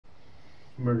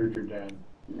Murdered your dad.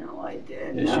 No, I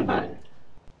did Yes, you not. did.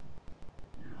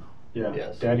 Yeah,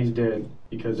 Yes. Daddy's dead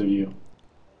because of you.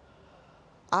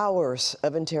 Hours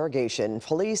of interrogation.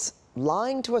 Police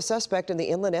lying to a suspect in the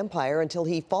Inland Empire until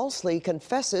he falsely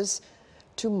confesses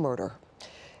to murder.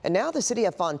 And now the city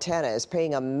of Fontana is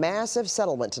paying a massive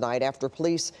settlement tonight after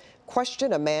police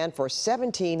questioned a man for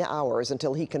 17 hours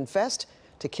until he confessed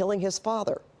to killing his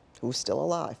father, who's still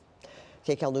alive.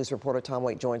 KCAL News reporter Tom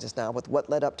Waite joins us now with what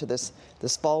led up to this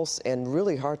false and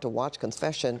really hard to watch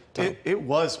confession. It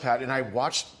was, Pat, and I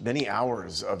watched many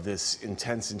hours of this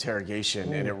intense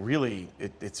interrogation, and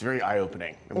it's very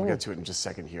eye-opening, and we'll get to it in just a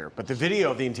second here. But the video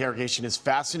of the interrogation is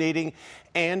fascinating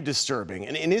and disturbing.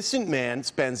 An innocent man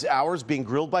spends hours being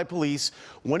grilled by police.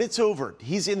 When it's over,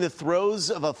 he's in the throes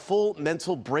of a full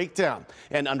mental breakdown,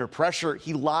 and under pressure,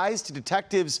 he lies to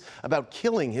detectives about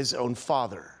killing his own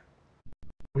father.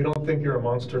 We don't think you're a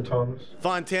monster, Thomas.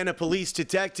 Fontana police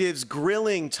detectives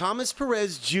grilling Thomas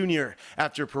Perez Jr.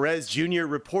 after Perez Jr.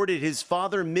 reported his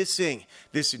father missing.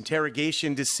 This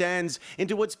interrogation descends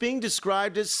into what's being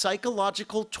described as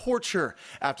psychological torture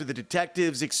after the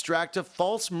detectives extract a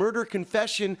false murder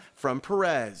confession from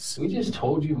Perez. We just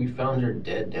told you we found your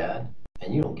dead dad,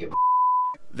 and you don't give a.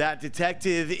 That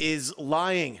detective is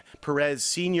lying. Perez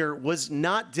Sr. was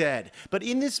not dead. But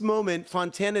in this moment,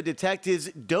 Fontana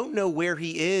detectives don't know where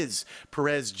he is.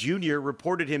 Perez Jr.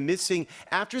 reported him missing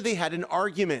after they had an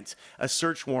argument. A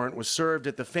search warrant was served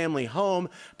at the family home.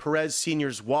 Perez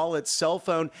Sr.'s wallet, cell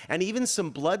phone, and even some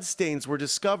bloodstains were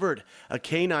discovered. A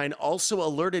canine also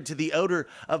alerted to the odor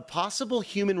of possible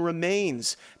human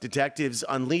remains. Detectives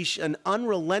unleash an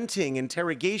unrelenting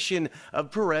interrogation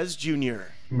of Perez Jr.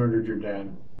 Murdered your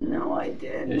dad. No, I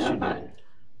did Yes, you not. did.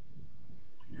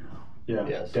 No. Yeah,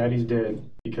 Yes. Daddy's dead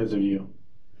because of you.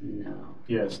 No.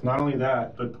 Yes, not only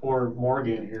that, but poor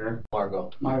Morgan here.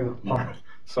 Margot. Margot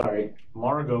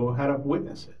had to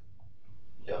witness it.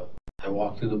 Yep. I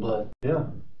walked through the blood. Yeah.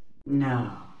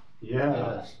 No. Yeah.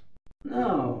 Yes.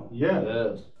 No. Yeah.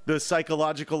 Yes. The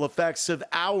psychological effects of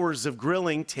hours of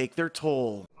grilling take their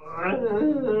toll.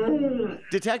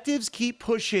 Detectives keep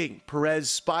pushing. Perez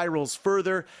spirals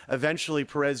further. Eventually,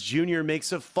 Perez Jr.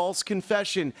 makes a false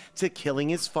confession to killing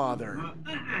his father.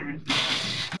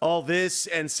 All this,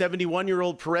 and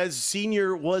 71-year-old Perez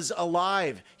Sr. was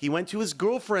alive. He went to his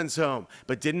girlfriend's home,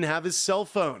 but didn't have his cell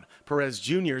phone. Perez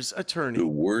Jr.'s attorney. The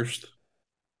worst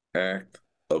act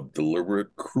of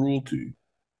deliberate cruelty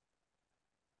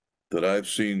that I've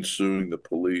seen suing the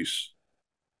police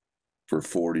for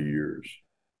 40 years.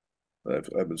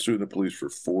 I've been suing the police for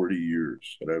 40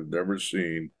 years, and I've never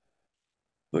seen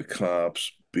the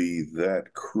cops be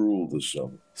that cruel to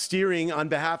someone. Steering on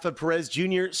behalf of Perez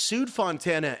Jr. sued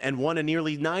Fontana and won a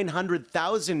nearly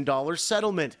 $900,000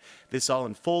 settlement. This all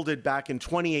unfolded back in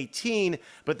 2018,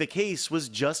 but the case was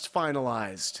just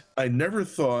finalized. I never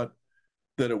thought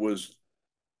that it was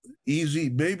easy,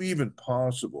 maybe even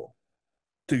possible,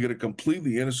 to get a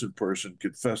completely innocent person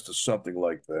confess to something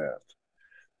like that.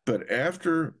 But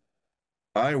after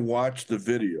I watched the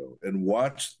video and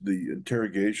watched the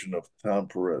interrogation of Tom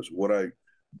Perez, what I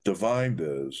divined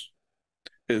is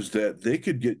that they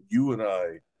could get you and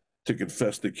I to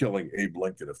confess to killing Abe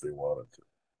Lincoln if they wanted to.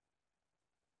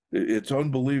 It's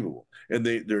unbelievable. And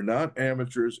they're not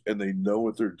amateurs, and they know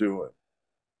what they're doing,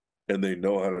 and they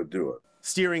know how to do it.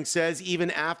 Steering says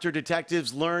even after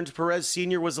detectives learned Perez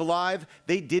Sr. was alive,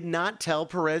 they did not tell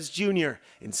Perez Jr.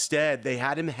 Instead, they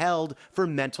had him held for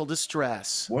mental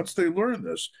distress. Once they learned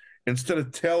this, instead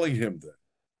of telling him that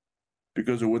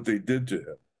because of what they did to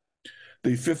him,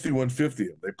 they 5150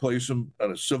 him. They place him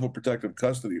on a civil protective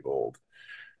custody hold,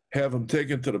 have him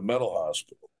taken to the mental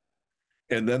hospital,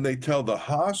 and then they tell the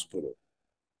hospital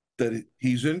that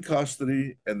he's in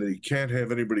custody and that he can't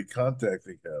have anybody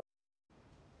contacting him.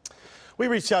 We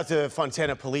reached out to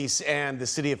Fontana Police and the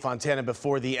city of Fontana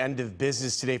before the end of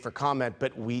business today for comment,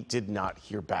 but we did not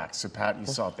hear back. So, Pat, you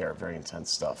saw it there. Very intense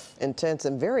stuff. Intense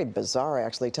and very bizarre,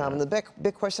 actually, Tom. And the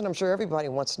big question I'm sure everybody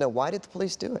wants to know, why did the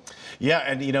police do it? Yeah,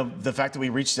 and, you know, the fact that we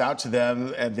reached out to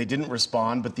them and they didn't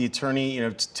respond, but the attorney, you know,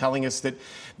 telling us that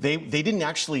they didn't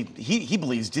actually, he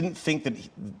believes,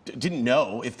 didn't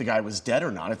know if the guy was dead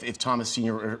or not, if Thomas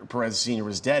Sr. or Perez Sr.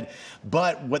 was dead.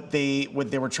 But what they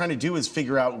were trying to do is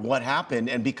figure out what happened.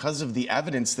 And because of the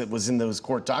evidence that was in those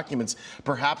court documents,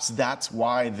 perhaps that's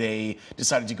why they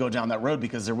decided to go down that road,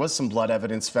 because there was some blood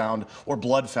evidence found, or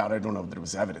blood found. I don't know that it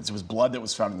was evidence. It was blood that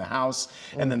was found in the house,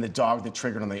 and then the dog that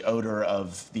triggered on the odor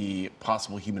of the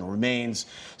possible human remains.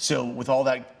 So with all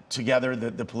that together,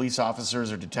 the police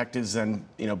officers or detectives then,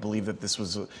 believe that this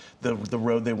was the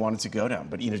road they wanted to go down.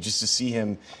 But, just to see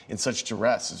him in such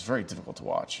duress is very difficult to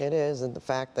watch. It is, and the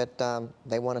fact that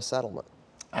they want a settlement.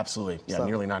 Absolutely. Yeah, So,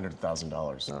 nearly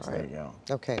 $900,000. So right. there you go.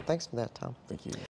 Okay, thanks for that, Tom. Thank you.